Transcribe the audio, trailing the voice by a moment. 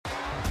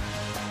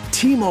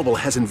T-Mobile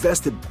has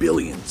invested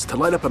billions to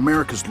light up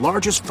America's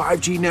largest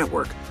 5G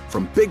network,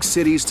 from big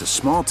cities to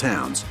small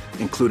towns,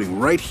 including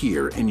right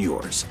here in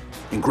yours.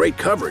 And great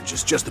coverage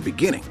is just the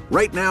beginning.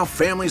 Right now,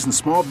 families and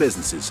small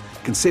businesses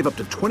can save up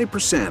to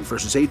 20%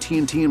 versus AT&T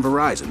and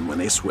Verizon when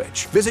they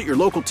switch. Visit your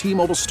local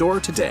T-Mobile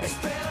store today.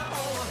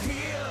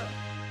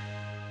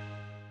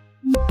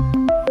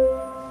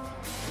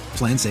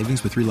 Plan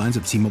savings with 3 lines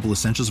of T-Mobile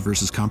Essentials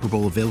versus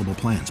comparable available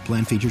plans.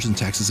 Plan features and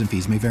taxes and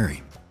fees may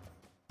vary.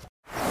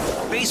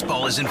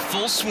 Baseball is in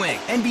full swing.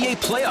 NBA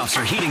playoffs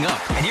are heating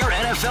up, and your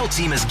NFL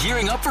team is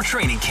gearing up for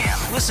training camp.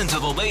 Listen to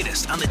the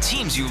latest on the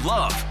teams you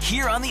love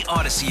here on the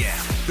Odyssey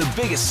app.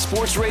 The biggest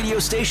sports radio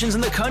stations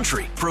in the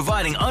country,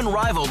 providing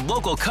unrivaled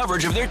local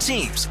coverage of their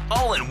teams,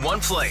 all in one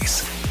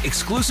place.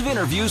 Exclusive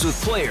interviews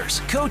with players,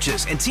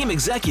 coaches, and team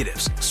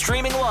executives,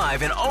 streaming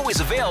live and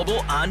always available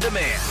on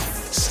demand.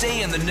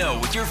 Stay in the know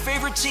with your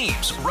favorite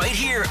teams right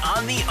here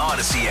on the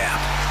Odyssey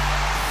app.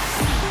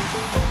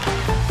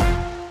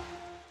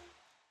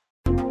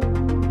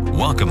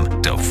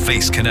 Welcome to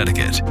Face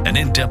Connecticut, an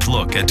in-depth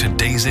look at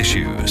today's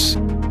issues.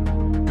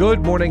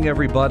 Good morning,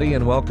 everybody,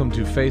 and welcome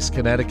to Face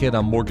Connecticut.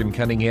 I'm Morgan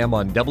Cunningham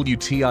on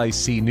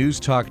WTIC News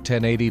Talk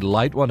 1080,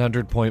 Light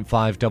 100.5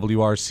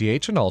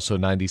 WRCH, and also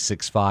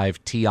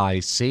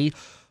 96.5 TIC.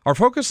 Our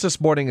focus this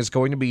morning is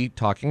going to be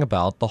talking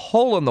about the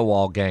Hole in the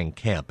Wall Gang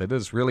Camp. It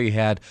has really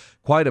had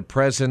quite a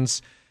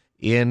presence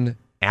in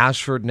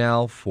Ashford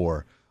now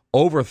for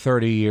over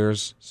 30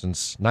 years,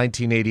 since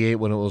 1988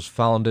 when it was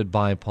founded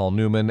by Paul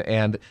Newman,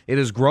 and it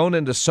has grown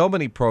into so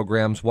many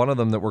programs. One of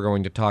them that we're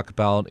going to talk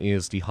about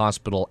is the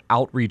Hospital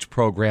Outreach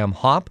Program,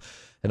 HOP,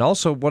 and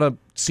also want to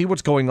see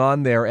what's going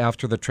on there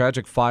after the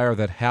tragic fire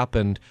that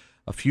happened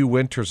a few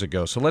winters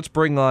ago. So let's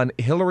bring on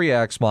Hillary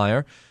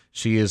Axmeyer.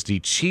 She is the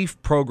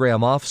Chief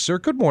Program Officer.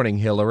 Good morning,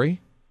 Hillary.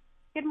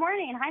 Good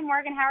morning. Hi,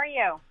 Morgan. How are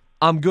you?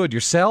 I'm good.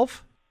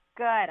 Yourself?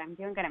 Good. I'm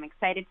doing good. I'm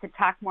excited to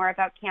talk more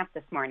about camp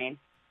this morning.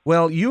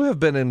 Well, you have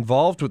been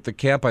involved with the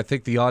camp, I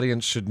think the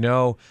audience should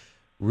know,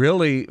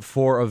 really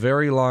for a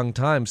very long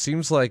time.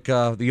 Seems like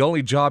the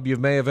only job you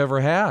may have ever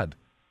had.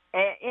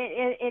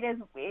 It is.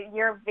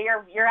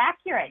 You're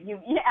accurate. You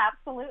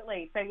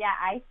absolutely. So yeah,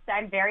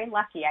 I'm very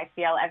lucky. I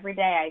feel every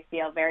day I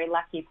feel very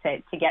lucky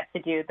to get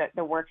to do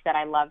the work that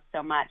I love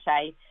so much.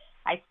 I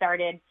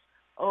started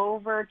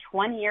over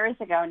 20 years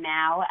ago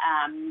now,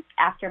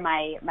 after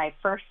my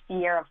first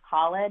year of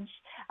college,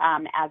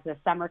 as a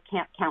summer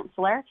camp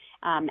counselor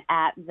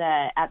at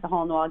the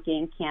Hole in the Wall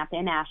Gang Camp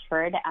in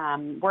Ashford,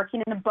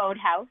 working in the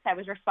boathouse. I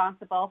was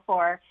responsible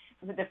for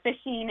the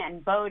fishing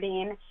and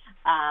boating,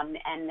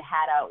 and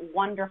had a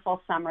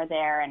wonderful summer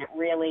there, and it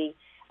really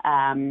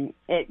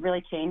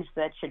changed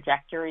the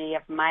trajectory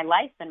of my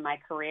life and my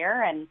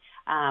career, and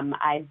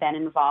I've been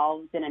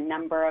involved in a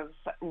number of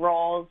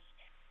roles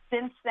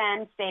since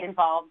then, stayed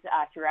involved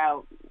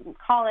throughout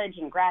college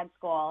and grad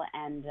school,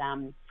 and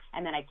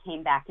then I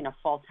came back in a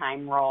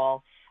full-time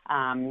role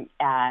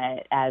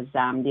as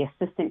the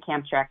assistant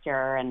camp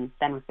director, and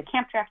then was the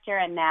camp director,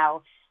 and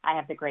now I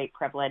have the great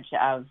privilege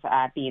of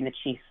being the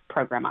chief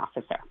program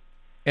officer.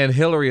 And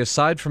Hillary,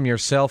 aside from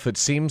yourself, it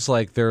seems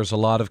like there's a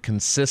lot of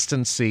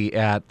consistency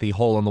at the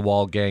Hole in the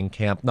Wall Gang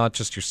Camp, not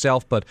just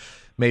yourself, but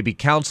maybe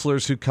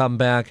counselors who come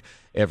back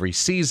every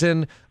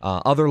season,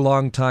 other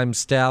longtime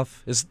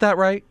staff. Is that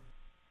right?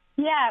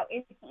 Yeah,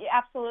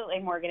 absolutely,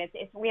 Morgan.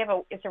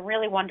 It's a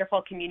really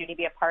wonderful community to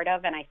be a part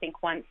of, and I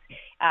think once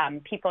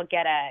people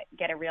get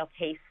a real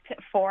taste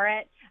for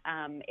it,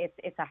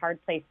 it's a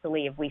hard place to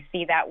leave. We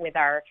see that with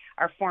our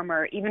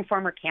former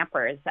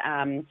campers.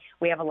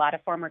 We have a lot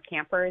of former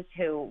campers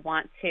who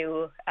want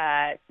to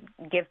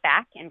give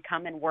back and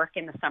come and work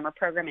in the summer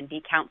program and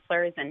be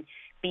counselors and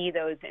be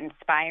those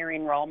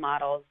inspiring role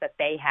models that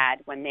they had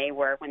when they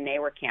were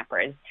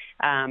campers.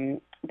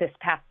 This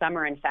past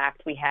summer, in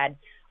fact, we had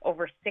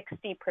over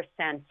 60%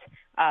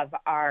 of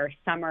our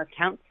summer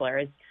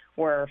counselors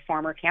were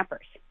former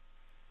campers.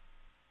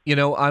 You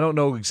know, I don't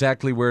know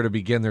exactly where to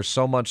begin. There's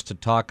so much to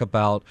talk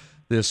about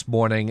this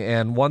morning.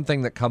 And one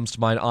thing that comes to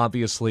mind,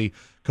 obviously,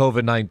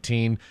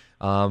 COVID-19.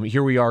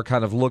 Here we are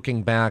kind of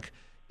looking back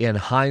in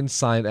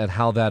hindsight at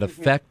how that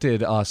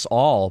affected us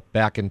all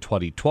back in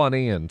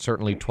 2020 and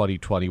certainly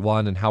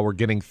 2021, and how we're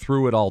getting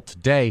through it all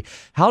today.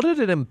 How did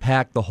it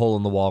impact the Hole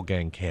in the Wall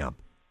Gang Camp?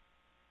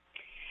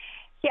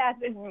 Yeah,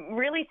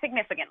 really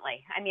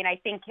significantly. I mean, I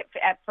think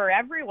for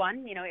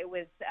everyone, it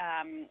was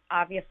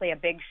obviously a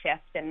big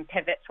shift, and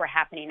pivots were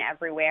happening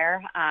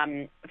everywhere.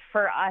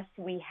 For us,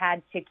 we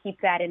had to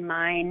keep that in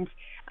mind,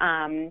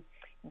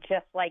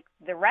 just like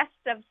the rest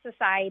of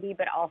society,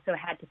 but also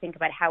had to think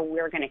about how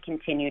we're going to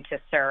continue to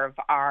serve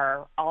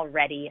our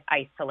already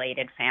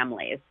isolated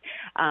families,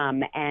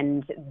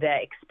 and the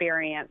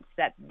experience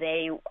that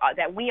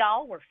we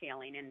all were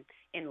feeling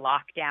in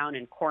lockdown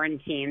and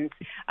quarantines.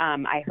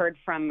 I heard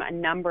from a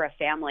number of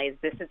families,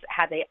 this is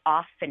how they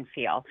often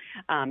feel,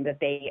 that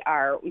they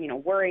are,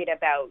 worried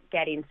about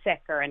getting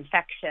sick or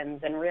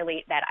infections, and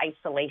really that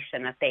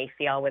isolation that they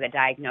feel with a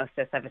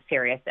diagnosis of a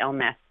serious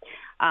illness.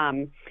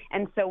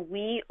 And so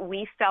we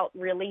felt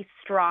really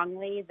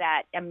strongly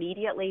that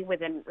immediately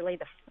within really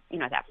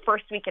that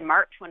first week in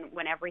March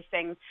when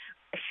everything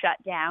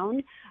shut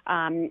down,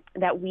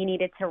 that we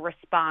needed to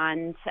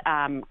respond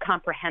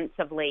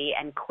comprehensively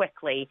and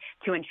quickly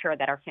to ensure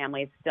that our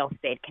families still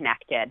stayed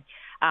connected.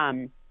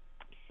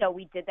 So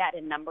we did that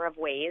in a number of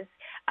ways.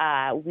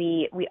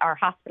 Our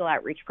hospital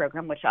outreach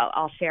program, which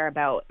I'll share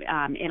about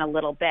in a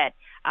little bit,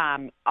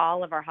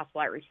 all of our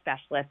hospital outreach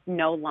specialists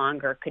no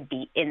longer could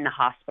be in the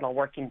hospital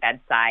working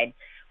bedside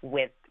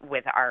with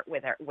our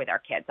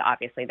kids.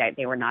 Obviously,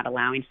 they were not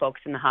allowing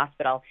folks in the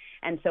hospital,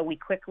 and so we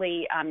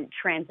quickly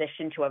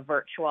transitioned to a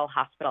virtual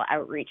hospital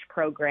outreach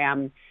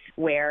program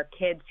where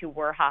kids who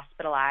were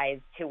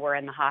hospitalized, who were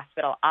in the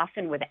hospital,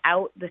 often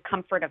without the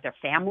comfort of their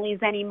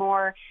families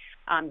anymore,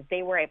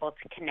 they were able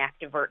to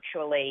connect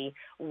virtually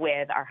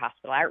with our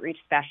hospital outreach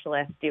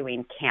specialists,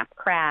 doing camp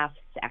crafts,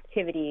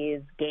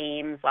 activities,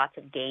 games. Lots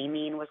of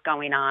gaming was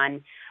going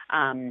on.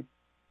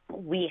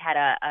 We had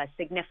a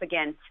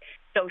significant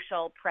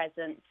social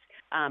presence,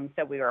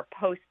 so we were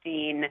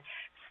posting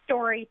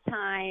story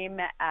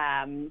time,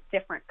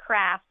 different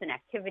crafts and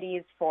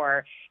activities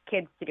for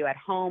kids to do at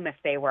home if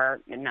they were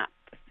not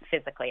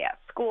physically at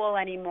school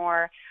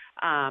anymore.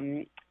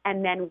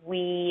 And then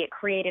we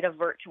created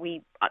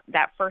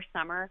that first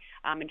summer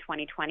in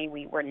 2020,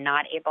 we were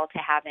not able to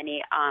have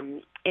any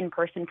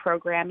in-person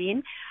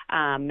programming.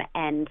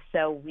 And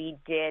so we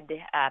did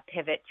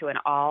pivot to an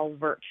all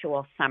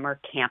virtual summer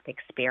camp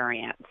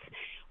experience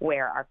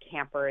where our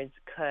campers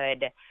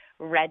could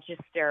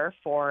register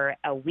for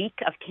a week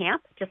of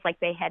camp, just like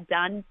they had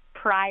done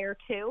prior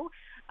to.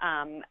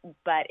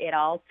 But it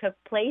all took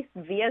place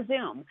via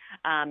Zoom,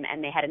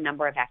 and they had a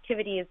number of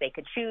activities they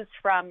could choose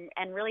from,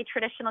 and really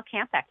traditional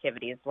camp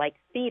activities like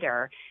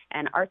theater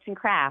and arts and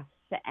crafts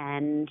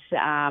and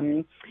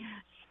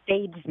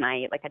stage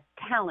night, like a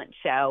talent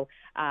show,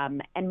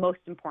 and most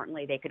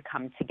importantly, they could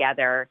come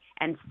together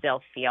and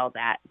still feel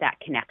that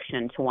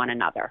connection to one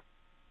another.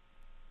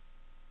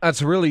 That's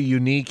a really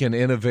unique and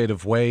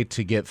innovative way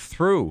to get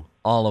through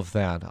all of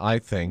that, I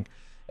think.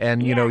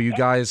 And, you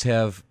guys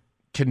have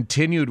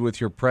continued with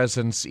your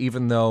presence,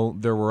 even though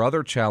there were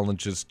other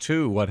challenges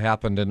too. What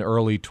happened in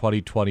early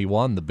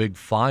 2021, the big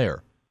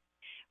fire?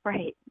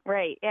 Right.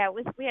 Yeah, it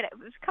was a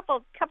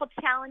couple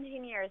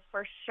challenging years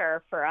for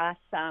sure for us.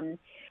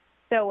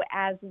 So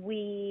as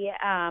we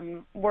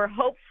were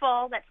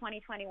hopeful that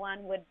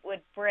 2021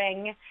 would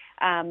bring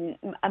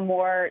a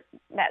more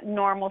that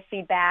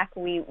normalcy back,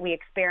 we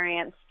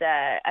experienced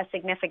a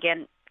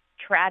significant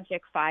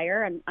tragic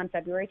fire on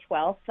February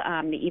 12th,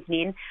 the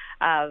evening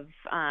of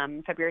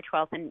February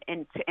 12th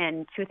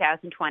in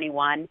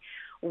 2021,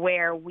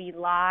 where we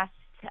lost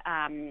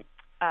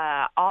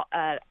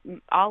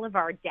all of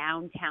our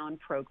downtown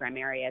program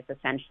areas,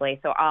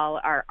 essentially. So all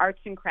our arts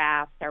and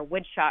crafts, our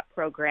woodshop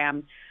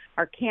program,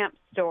 our camp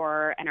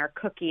store, and our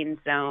cooking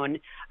zone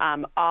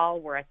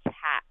all were attached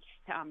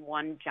to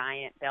one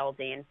giant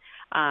building,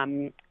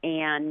 and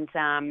a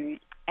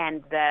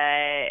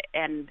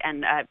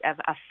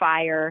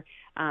fire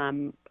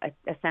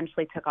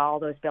essentially took all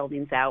those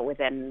buildings out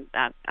within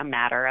a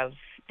matter of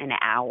an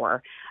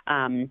hour.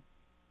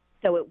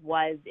 So it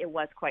was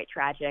quite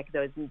tragic.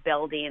 Those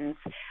buildings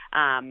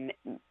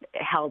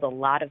held a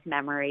lot of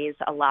memories,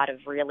 a lot of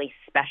really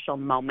special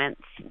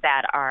moments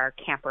that our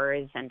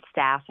campers and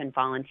staff and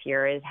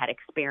volunteers had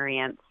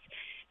experienced.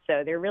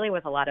 So there really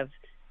was a lot of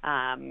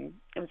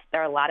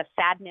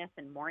sadness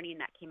and mourning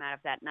that came out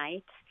of that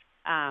night.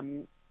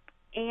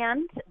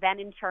 And then,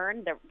 in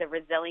turn, the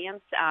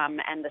resilience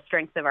and the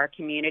strength of our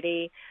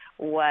community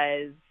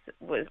was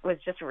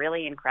just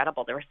really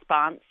incredible. The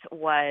response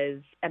was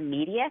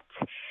immediate,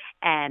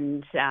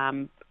 and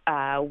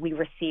we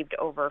received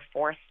over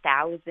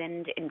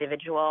 4,000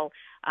 individual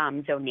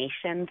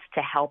donations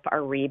to help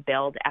our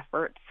rebuild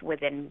efforts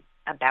within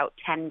about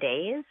 10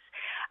 days,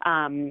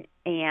 and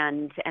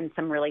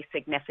some really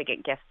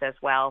significant gifts as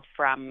well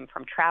from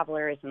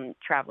Travelers and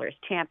Travelers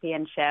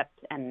Championship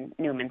and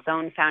Newman's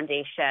Own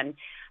Foundation.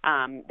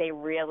 They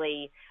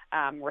really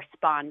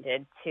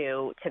responded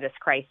to this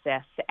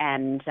crisis,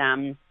 and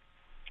I'm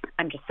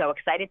just so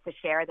excited to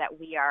share that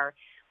we are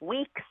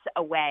weeks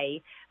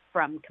away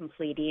from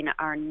completing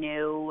our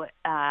new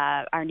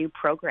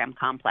program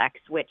complex,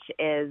 which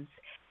is,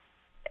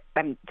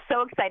 I'm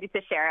so excited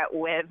to share it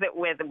with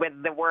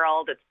the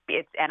world.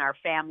 It's and our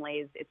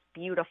families. It's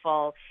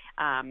beautiful.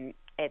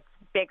 It's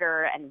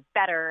bigger and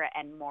better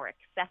and more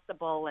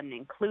accessible and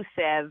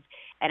inclusive,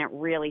 and it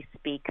really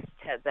speaks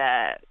to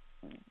the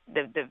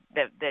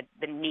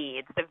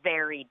needs, the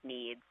varied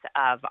needs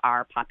of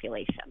our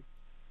population.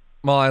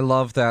 Well, I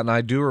love that, and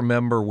I do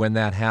remember when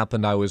that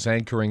happened. I was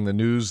anchoring the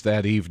news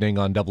that evening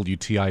on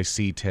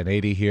WTIC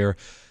 1080 here,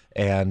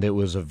 and it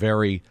was a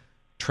very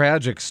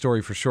tragic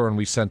story for sure, and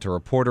we sent a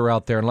reporter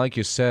out there, and like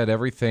you said,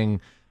 everything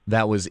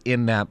that was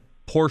in that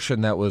portion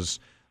that was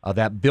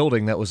that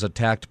building that was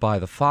attacked by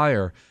the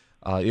fire,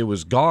 it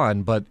was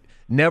gone, but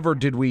never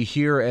did we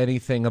hear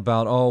anything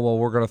about, oh, well,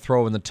 we're going to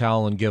throw in the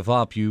towel and give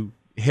up. You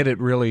hit it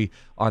really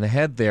on the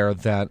head there,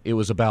 that it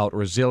was about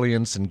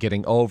resilience and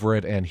getting over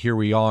it, and here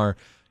we are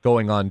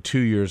going on 2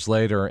 years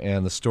later,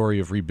 and the story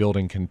of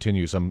rebuilding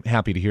continues. I'm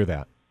happy to hear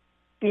that.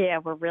 Yeah,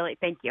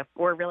 thank you.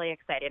 We're really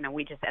excited, and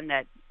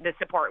the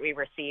support we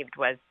received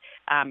was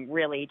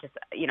really just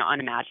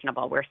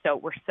unimaginable. We're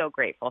so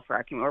grateful for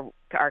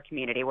our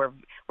community. We're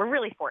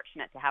really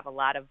fortunate to have a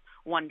lot of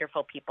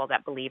wonderful people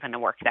that believe in the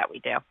work that we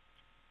do.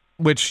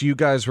 Which you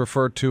guys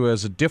refer to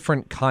as a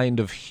different kind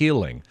of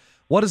healing.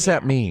 What does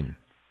that mean?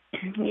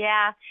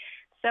 Yeah,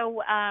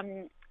 so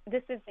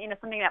this is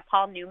something that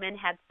Paul Newman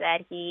had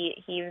said.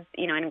 He's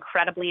an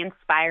incredibly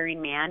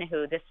inspiring man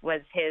who this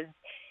was his.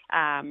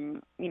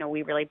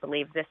 We really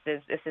believe this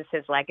is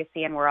his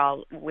legacy, and we're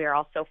all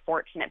so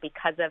fortunate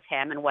because of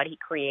him and what he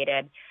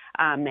created.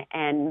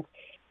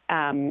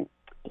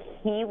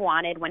 He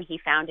wanted, when he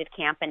founded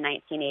camp in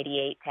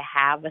 1988, to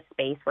have a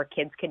space where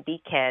kids could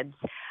be kids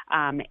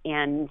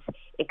and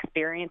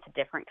experience a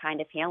different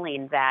kind of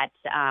healing that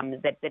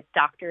the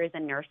doctors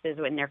and nurses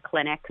in their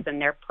clinics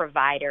and their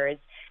providers,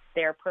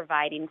 they're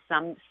providing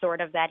some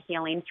sort of that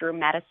healing through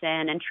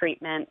medicine and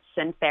treatments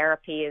and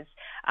therapies.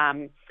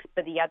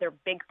 But the other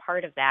big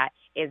part of that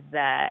is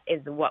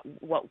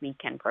what we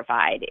can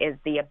provide, is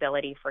the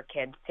ability for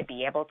kids to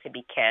be able to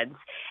be kids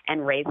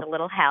and raise a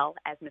little hell,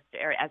 as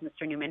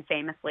Mr. Newman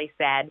famously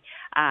said,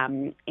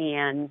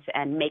 and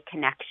make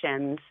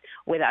connections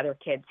with other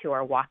kids who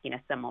are walking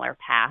a similar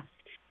path,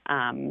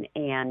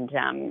 and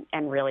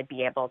really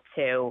be able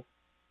to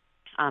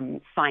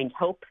find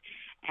hope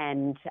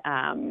and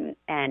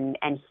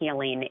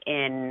healing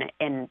in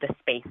the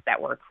space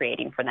that we're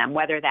creating for them,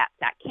 whether that's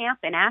at camp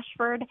in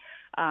Ashford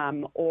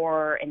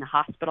or in the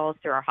hospitals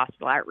through our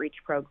hospital outreach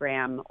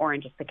program, or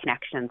in just the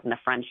connections and the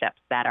friendships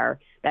that are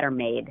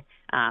made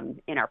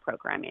in our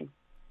programming.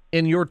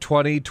 In your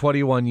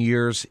 21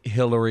 years,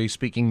 Hillary,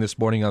 speaking this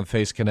morning on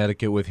Face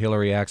Connecticut with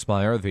Hillary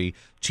Axmeyer, the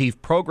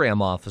Chief Program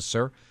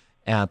Officer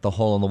at the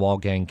Hole in the Wall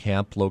Gang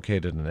Camp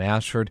located in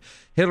Ashford.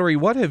 Hillary,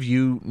 what have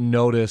you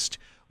noticed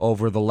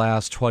over the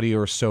last 20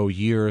 or so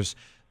years,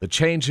 the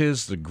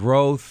changes, the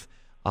growth,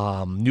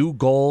 new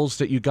goals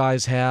that you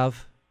guys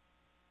have?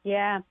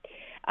 Yeah.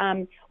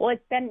 Well,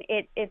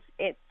 it's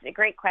a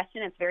great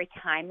question. It's very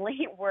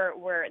timely.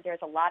 There's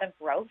a lot of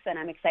growth, and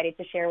I'm excited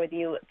to share with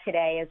you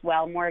today as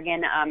well,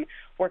 Morgan.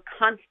 We're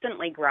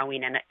constantly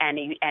growing and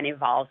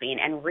evolving,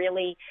 and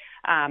really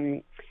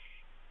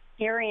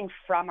hearing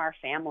from our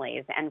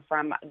families and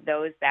from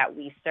those that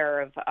we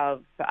serve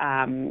of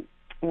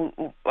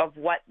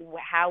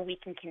how we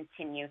can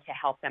continue to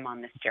help them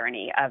on this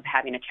journey of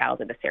having a child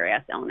with a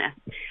serious illness.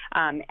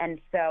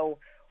 And so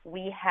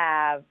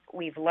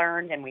we've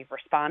learned and we've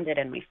responded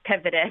and we've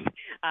pivoted,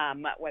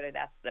 whether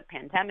that's the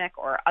pandemic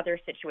or other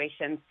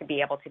situations, to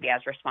be able to be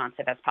as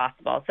responsive as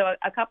possible. So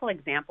a couple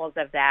examples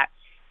of that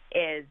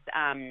is,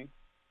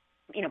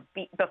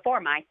 before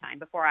my time,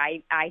 before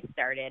I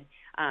started,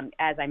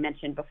 as I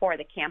mentioned before,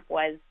 the camp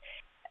was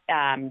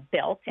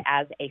built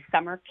as a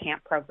summer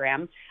camp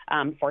program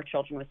for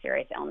children with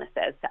serious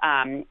illnesses.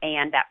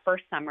 And that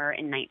first summer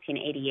in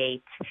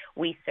 1988,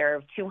 we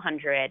served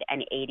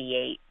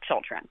 288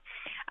 children.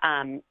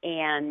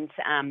 And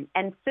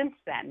since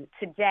then,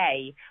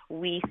 today,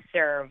 we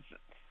serve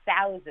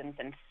thousands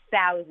and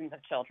thousands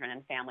of children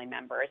and family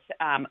members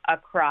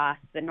across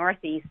the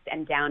Northeast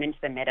and down into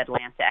the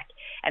Mid-Atlantic.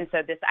 And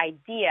so this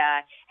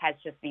idea has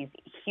just these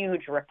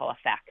huge ripple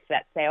effects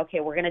that say, okay,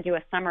 we're going to do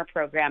a summer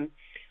program.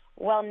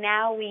 Well,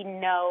 now we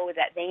know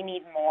that they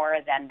need more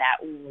than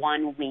that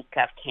 1 week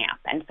of camp.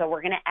 And so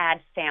we're going to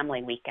add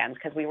family weekends,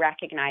 because we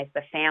recognize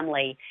the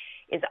family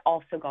is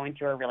also going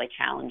through a really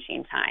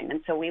challenging time.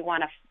 And so we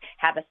want to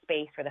have a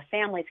space where the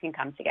families can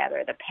come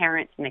together, the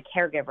parents and the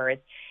caregivers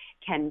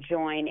can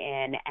join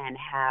in and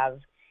have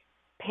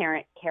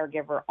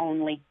parent-caregiver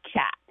only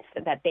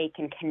chats that they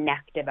can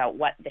connect about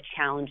what the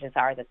challenges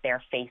are that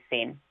they're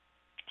facing.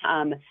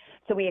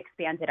 So we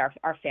expanded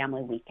our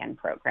family weekend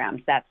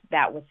programs.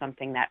 That was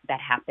something that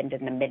happened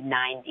in the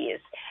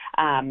mid-90s.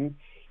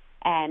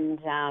 And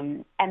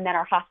then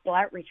our hospital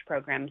outreach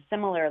program,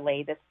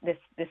 similarly,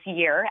 this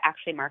year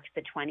actually marks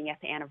the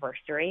 20th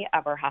anniversary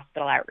of our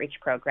hospital outreach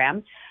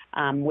program,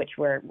 which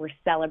we're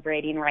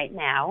celebrating right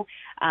now.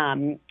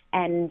 And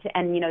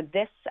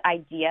this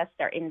idea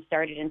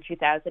started in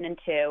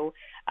 2002.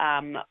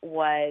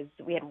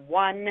 We had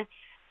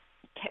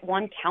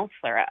one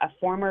counselor, a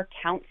former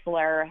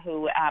counselor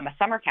a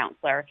summer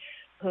counselor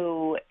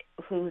who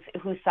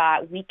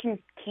thought, we can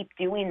keep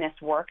doing this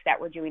work that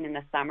we're doing in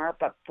the summer,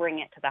 but bring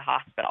it to the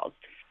hospitals.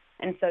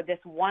 And so this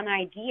one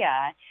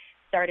idea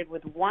started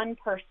with one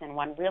person,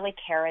 one really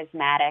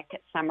charismatic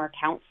summer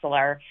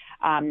counselor,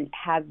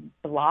 has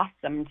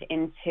blossomed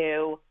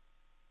into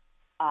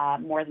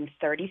more than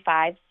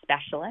 35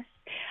 specialists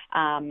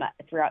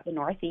throughout the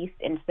Northeast,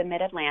 into the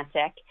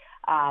Mid-Atlantic,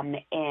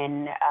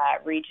 in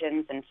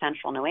regions in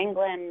central New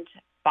England,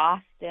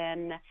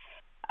 Boston,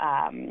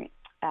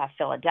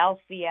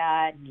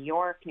 Philadelphia, New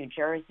York, New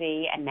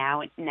Jersey, and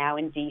now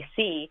in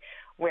D.C.,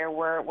 where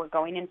we're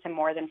going into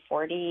more than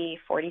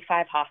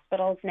 45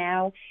 hospitals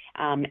now,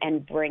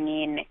 and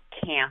bringing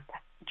camp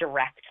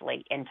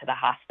directly into the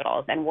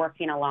hospitals and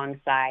working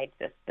alongside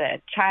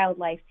the Child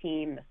Life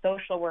team, the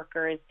social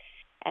workers,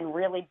 and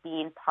really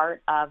being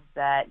part of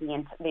the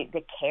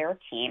care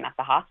team at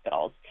the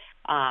hospitals.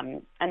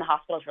 And the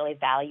hospitals really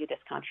value this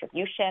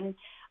contribution,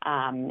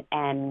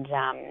 and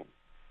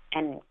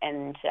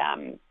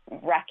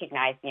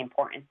recognize the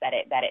importance that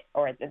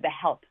the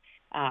help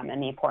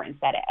and the importance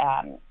that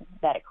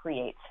it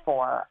creates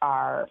for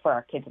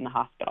our kids in the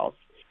hospitals.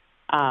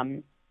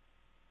 And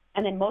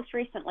then most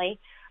recently,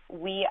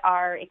 we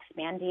are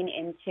expanding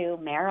into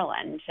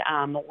Maryland.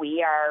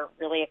 We are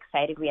really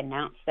excited. We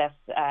announced this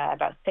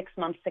about 6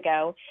 months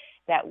ago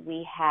that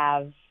we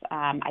have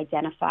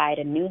identified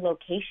a new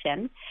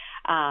location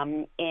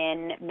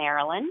in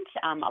Maryland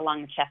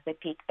along the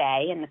Chesapeake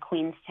Bay in the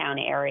Queenstown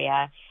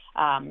area,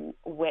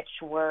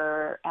 which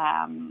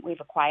we've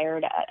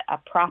acquired a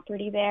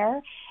property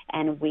there,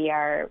 and we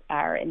are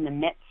in the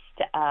midst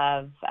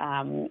of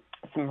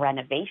some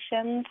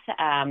renovations,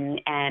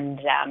 and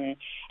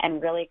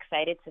really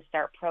excited to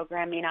start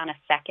programming on a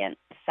second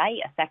site,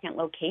 a second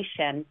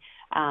location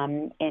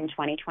in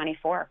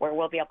 2024, where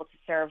we'll be able to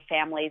serve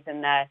families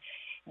in the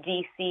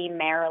D.C.,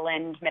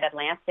 Maryland,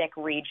 Mid-Atlantic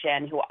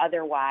region who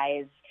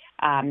otherwise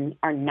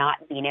are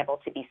not being able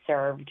to be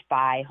served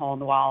by Hole in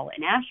the Wall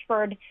in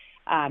Ashford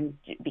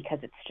because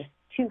it's just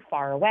too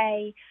far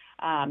away.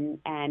 And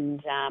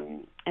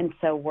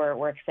so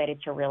we're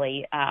excited to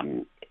really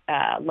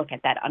look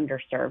at that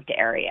underserved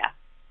area.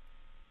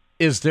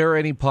 Is there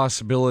any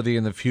possibility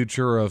in the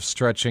future of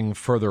stretching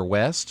further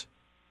west?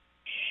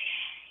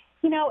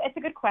 It's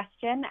a good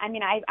question. I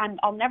mean,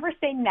 I'll never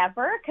say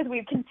never, because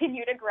we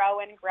continue to grow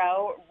and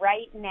grow.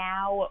 Right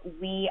now,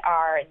 we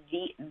are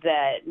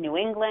the New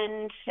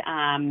England,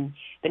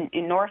 the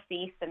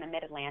Northeast, and the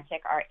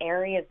Mid-Atlantic are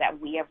areas that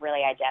we have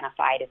really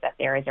identified as that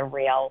there is a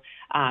real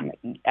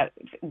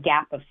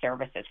gap of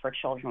services for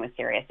children with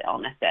serious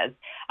illnesses.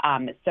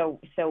 So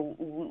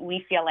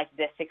we feel like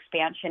this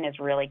expansion is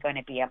really going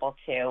to be able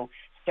to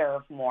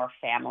serve more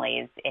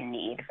families in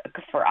need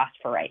for us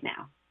for right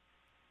now.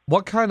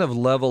 What kind of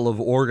level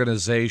of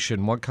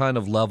organization, what kind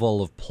of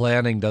level of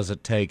planning does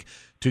it take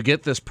to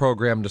get this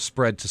program to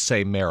spread to,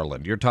 say,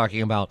 Maryland? You're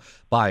talking about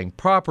buying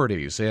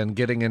properties and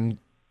getting in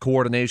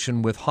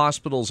coordination with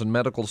hospitals and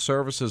medical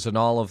services and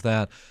all of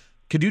that.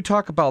 Could you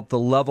talk about the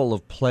level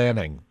of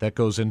planning that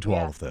goes into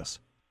all of this?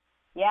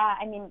 Yeah,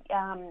 I mean,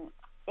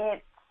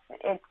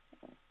 it's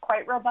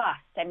quite robust.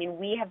 I mean,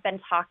 we have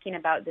been talking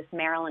about this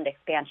Maryland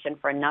expansion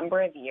for a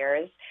number of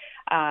years,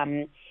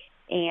 and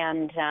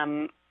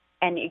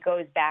it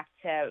goes back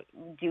to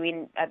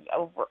doing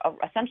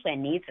essentially a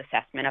needs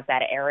assessment of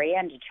that area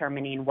and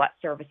determining what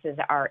services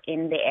are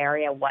in the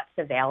area, what's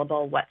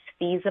available, what's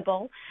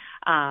feasible.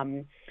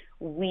 And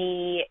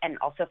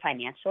also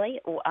financially,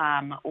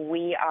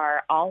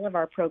 all of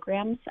our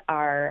programs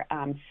are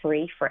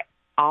free for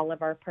all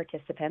of our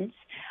participants.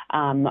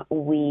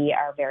 We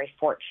are very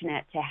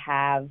fortunate to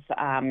have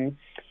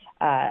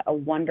a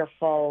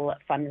wonderful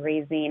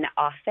fundraising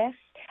office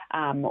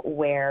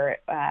where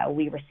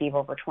we receive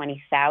over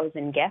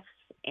 20,000 gifts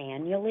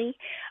annually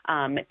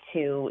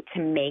to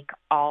make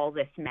all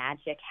this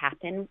magic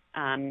happen,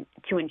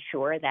 to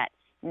ensure that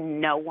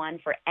no one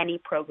for any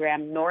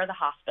program nor the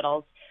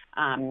hospitals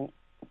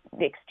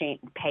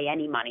pay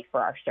any money for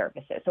our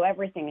services. So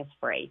everything is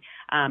free.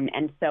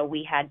 And so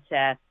we had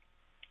to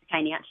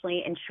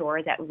financially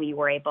ensure that we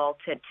were able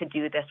to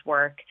do this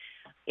work.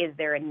 Is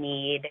there a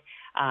need?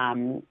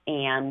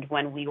 And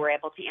when we were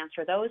able to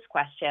answer those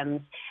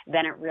questions,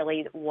 then it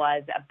really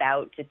was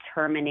about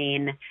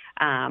determining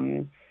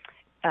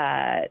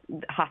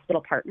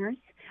hospital partners.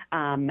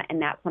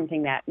 And that's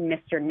something that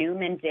Mr.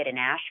 Newman did in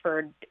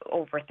Ashford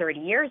over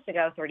 35 years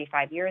ago,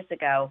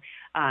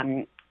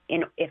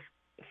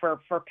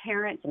 for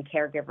parents and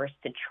caregivers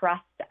to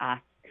trust us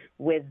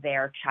with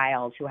their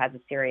child who has a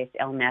serious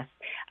illness,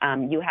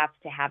 you have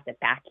to have the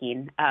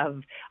backing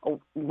of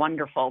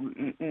wonderful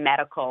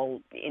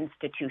medical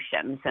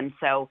institutions. And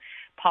so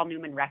Paul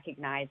Newman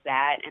recognized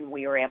that, and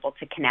we were able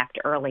to connect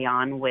early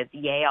on with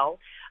Yale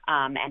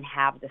and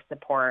have the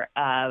support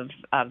of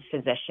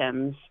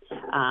physicians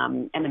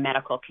and the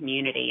medical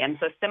community. And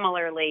so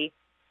similarly,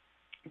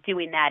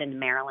 doing that in the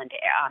Maryland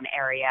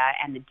area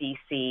and the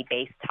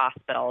D.C.-based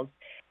hospitals,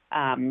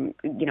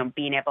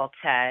 being able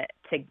to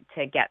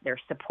get their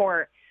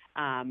support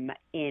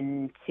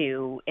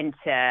into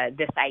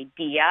this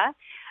idea,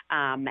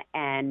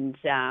 and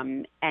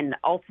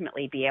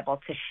ultimately be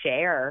able to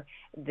share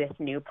this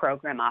new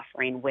program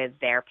offering with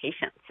their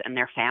patients and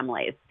their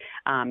families.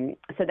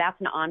 So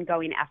that's an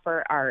ongoing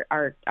effort.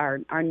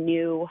 Our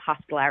new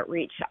hospital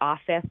outreach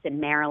office in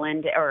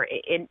Maryland,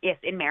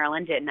 in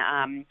Maryland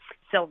in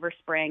Silver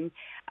Spring,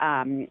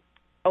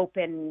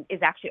 is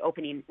actually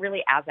opening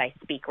really as I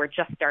speak. We're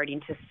just starting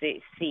to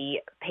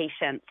see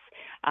patients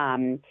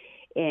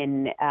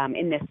in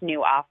this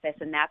new office,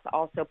 and that's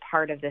also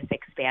part of this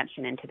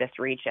expansion into this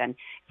region,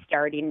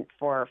 starting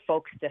for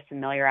folks to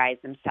familiarize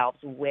themselves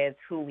with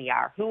who we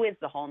are. Who is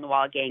the Hole in the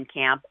Wall Gang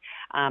Camp?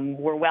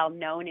 We're well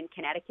known in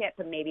Connecticut,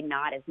 but maybe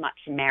not as much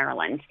in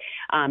Maryland.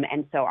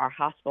 And so our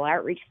hospital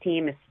outreach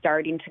team is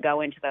starting to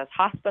go into those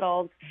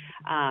hospitals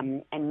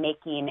and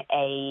making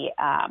a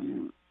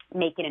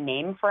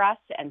name for us.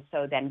 And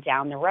so then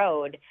down the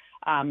road,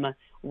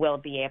 we'll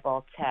be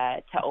able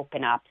to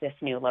open up this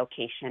new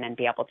location and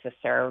be able to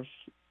serve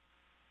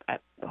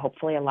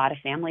hopefully a lot of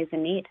families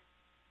in need.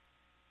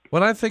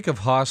 When I think of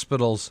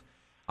hospitals,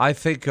 I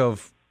think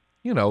of,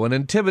 an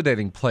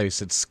intimidating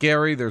place. It's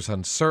scary. There's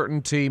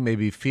uncertainty.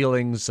 Maybe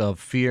feelings of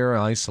fear,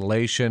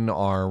 isolation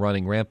are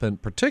running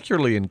rampant,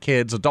 particularly in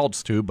kids,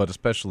 adults too, but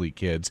especially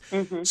kids.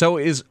 Mm-hmm. So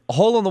is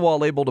Hole in the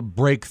Wall able to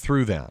break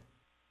through that?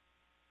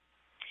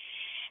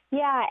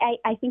 Yeah,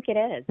 I think it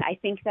is. I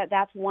think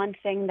that's one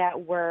thing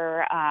that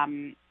we're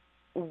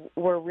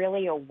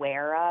really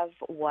aware of,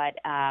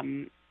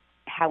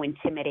 how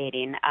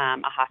intimidating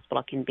a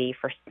hospital can be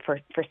for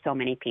so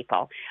many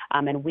people.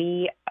 And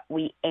we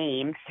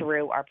aim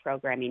through our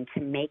programming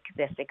to make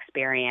this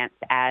experience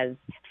as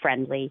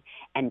friendly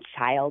and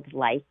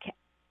childlike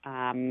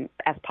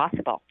as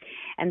possible.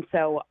 And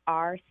so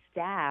our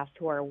staff,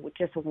 who are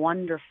just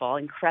wonderful,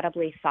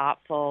 incredibly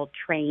thoughtful,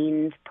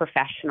 trained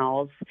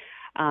professionals,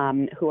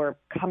 who are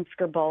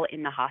comfortable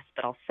in the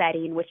hospital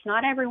setting, which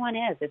not everyone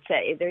is. It's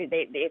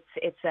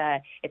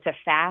a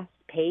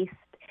fast-paced,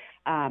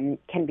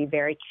 can be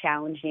very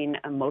challenging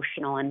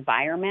emotional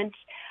environment.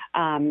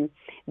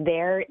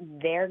 Their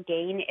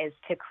gain is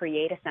to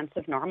create a sense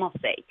of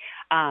normalcy,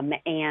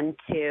 and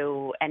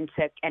to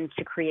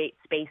create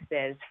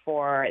spaces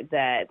for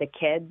the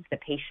kids, the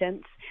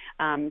patients,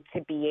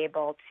 to be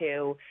able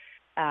to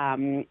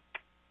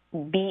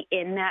be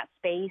in that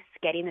space,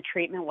 getting the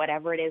treatment,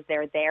 whatever it is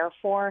they're there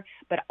for,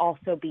 but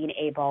also being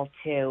able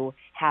to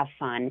have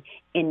fun,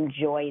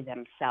 enjoy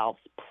themselves,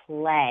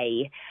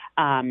 play,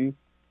 and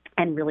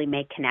really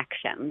make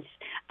connections.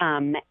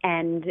 And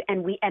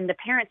the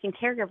parents and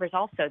caregivers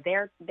also,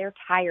 they're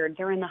tired.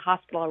 They're in the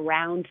hospital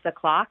around the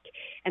clock.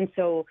 And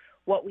so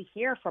what we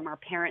hear from our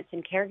parents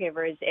and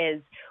caregivers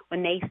is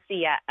when they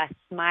see a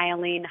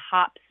smiling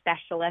HOP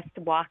specialist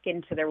walk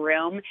into the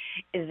room,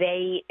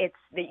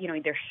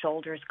 their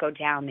shoulders go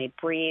down. They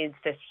breathe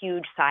this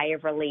huge sigh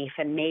of relief,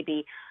 and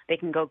maybe they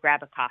can go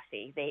grab a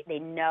coffee. They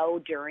know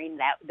during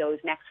those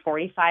next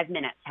 45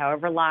 minutes,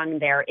 however long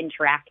they're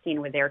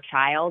interacting with their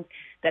child,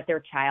 that their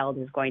child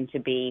is going to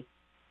be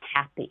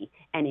happy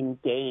and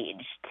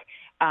engaged.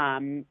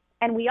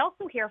 And we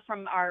also hear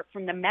from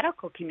the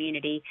medical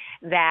community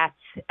that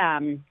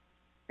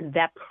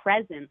that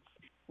presence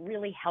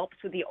really helps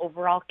with the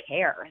overall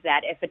care,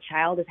 that if a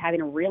child is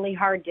having a really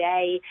hard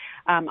day,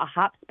 a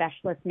HOP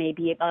specialist may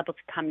be able to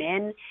come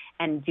in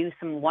and do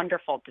some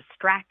wonderful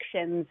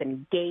distractions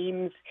and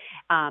games,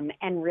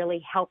 and really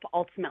help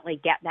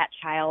ultimately get that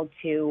child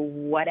to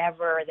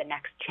whatever the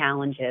next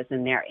challenge is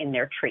in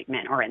their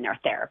treatment or in their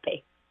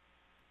therapy.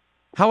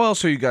 How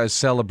else are you guys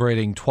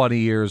celebrating 20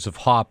 years of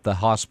HOP, the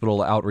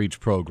hospital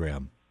outreach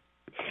program?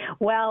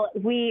 Well,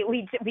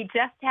 we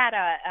just had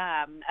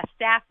a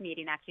staff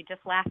meeting actually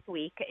just last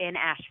week in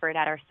Ashford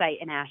at our site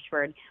in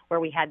Ashford, where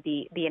we had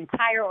the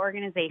entire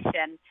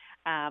organization.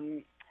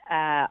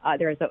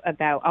 There's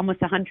about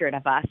almost 100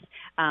 of us,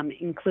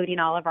 including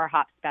all of our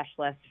HOP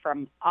specialists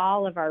from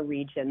all of our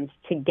regions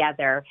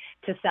together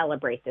to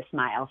celebrate this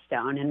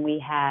milestone. And we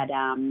had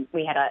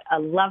a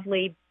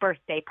lovely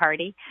birthday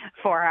party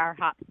for our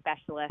HOP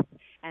specialists,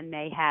 and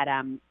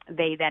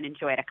they then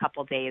enjoyed a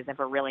couple days of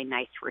a really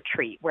nice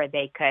retreat where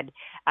they could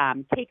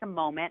take a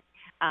moment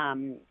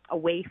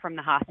away from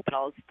the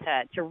hospitals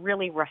to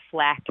really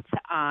reflect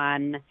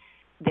on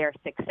their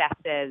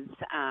successes,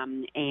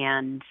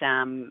 and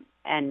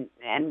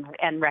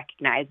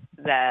recognize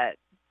the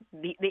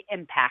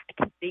impact,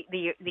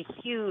 the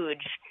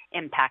huge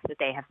impact that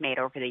they have made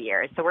over the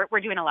years. So we're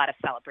doing a lot of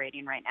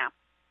celebrating right now.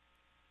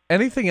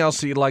 Anything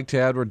else that you'd like to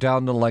add? We're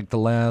down to the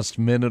last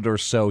minute or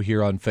so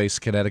here on Face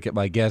Connecticut.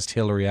 My guest,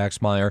 Hillary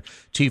Axmeyer,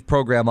 Chief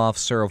Program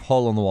Officer of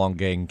Hole in the Wall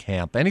Gang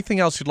Camp.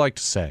 Anything else you'd like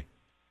to say?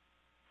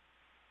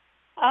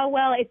 Oh,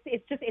 well,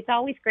 it's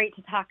always great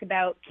to talk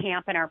about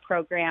camp and our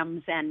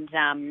programs and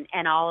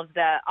all of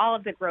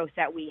the growth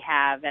that we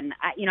have. And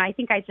I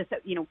think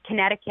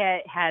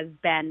Connecticut has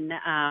been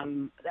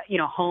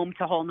home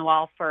to Hole in the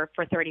Wall for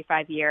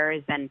 35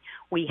 years, and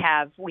we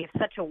have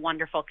such a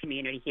wonderful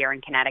community here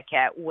in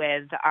Connecticut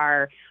with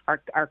our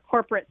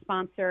corporate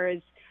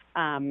sponsors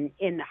in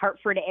the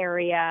Hartford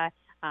area,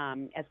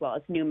 as well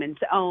as Newman's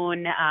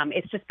Own.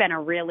 It's just been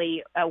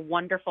a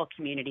wonderful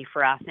community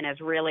for us, and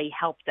has really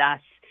helped us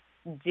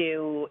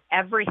do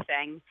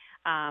everything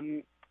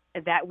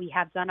that we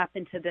have done up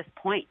until this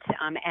point,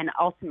 and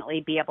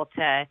ultimately be able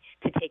to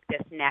take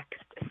this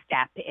next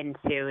step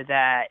into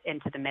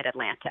the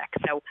Mid-Atlantic.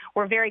 So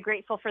we're very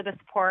grateful for the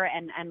support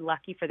and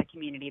lucky for the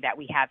community that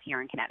we have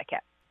here in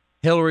Connecticut.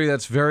 Hillary,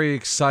 that's very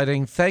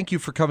exciting. Thank you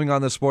for coming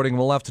on this morning.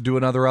 We'll have to do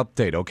another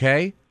update,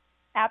 okay?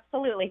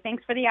 Absolutely.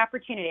 Thanks for the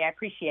opportunity. I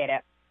appreciate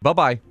it.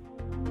 Bye-bye.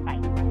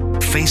 Bye.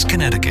 Face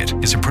Connecticut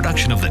is a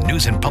production of the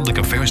News and Public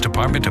Affairs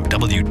Department of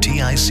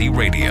WTIC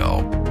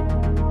Radio.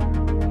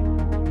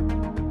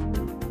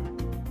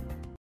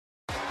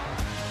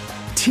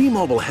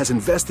 T-Mobile has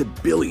invested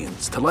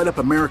billions to light up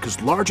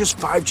America's largest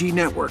 5G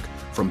network,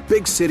 from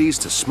big cities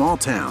to small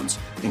towns,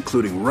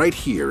 including right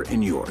here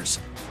in yours.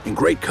 And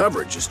great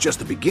coverage is just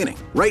the beginning.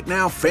 Right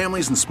now,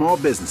 families and small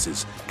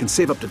businesses can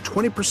save up to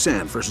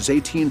 20% versus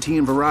AT&T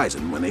and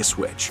Verizon when they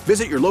switch.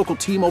 Visit your local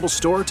T-Mobile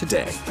store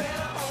today.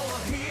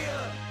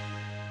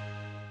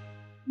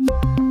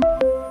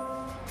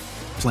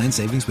 Plan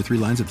savings with 3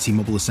 lines of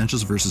T-Mobile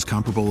Essentials versus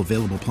comparable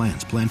available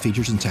plans. Plan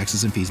features and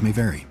taxes and fees may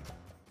vary.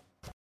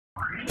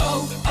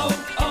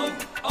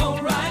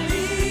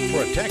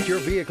 Protect your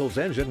vehicle's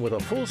engine with a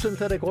full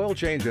synthetic oil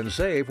change and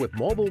save with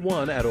Mobil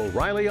 1 at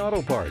O'Reilly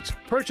Auto Parts.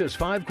 Purchase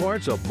 5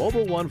 quarts of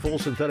Mobil 1 full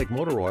synthetic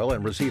motor oil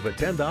and receive a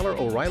 $10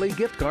 O'Reilly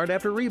gift card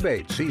after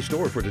rebate. See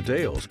store for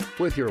details.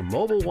 With your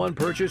Mobil 1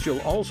 purchase,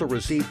 you'll also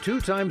receive 2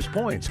 times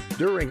points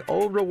during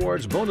O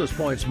Rewards Bonus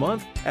Points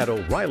Month at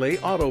O'Reilly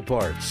Auto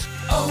Parts.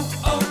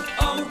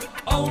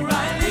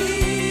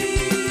 O'Reilly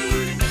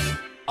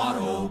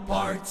Auto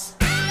Parts.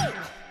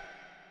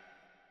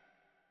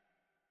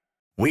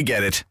 We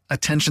get it.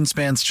 Attention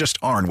spans just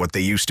aren't what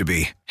they used to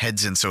be.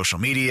 Heads in social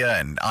media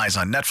and eyes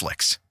on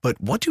Netflix. But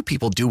what do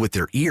people do with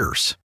their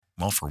ears?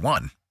 Well, for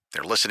one,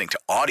 they're listening to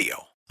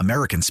audio.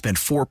 Americans spend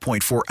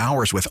 4.4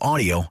 hours with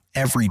audio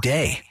every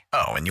day.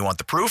 Oh, and you want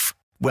the proof?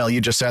 Well, you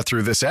just sat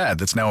through this ad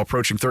that's now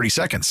approaching 30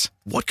 seconds.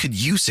 What could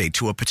you say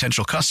to a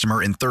potential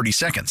customer in 30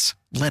 seconds?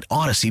 Let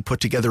Odyssey put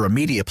together a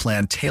media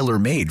plan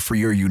tailor-made for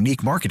your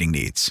unique marketing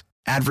needs.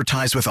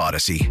 Advertise with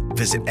Odyssey.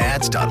 Visit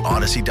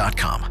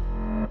ads.odyssey.com.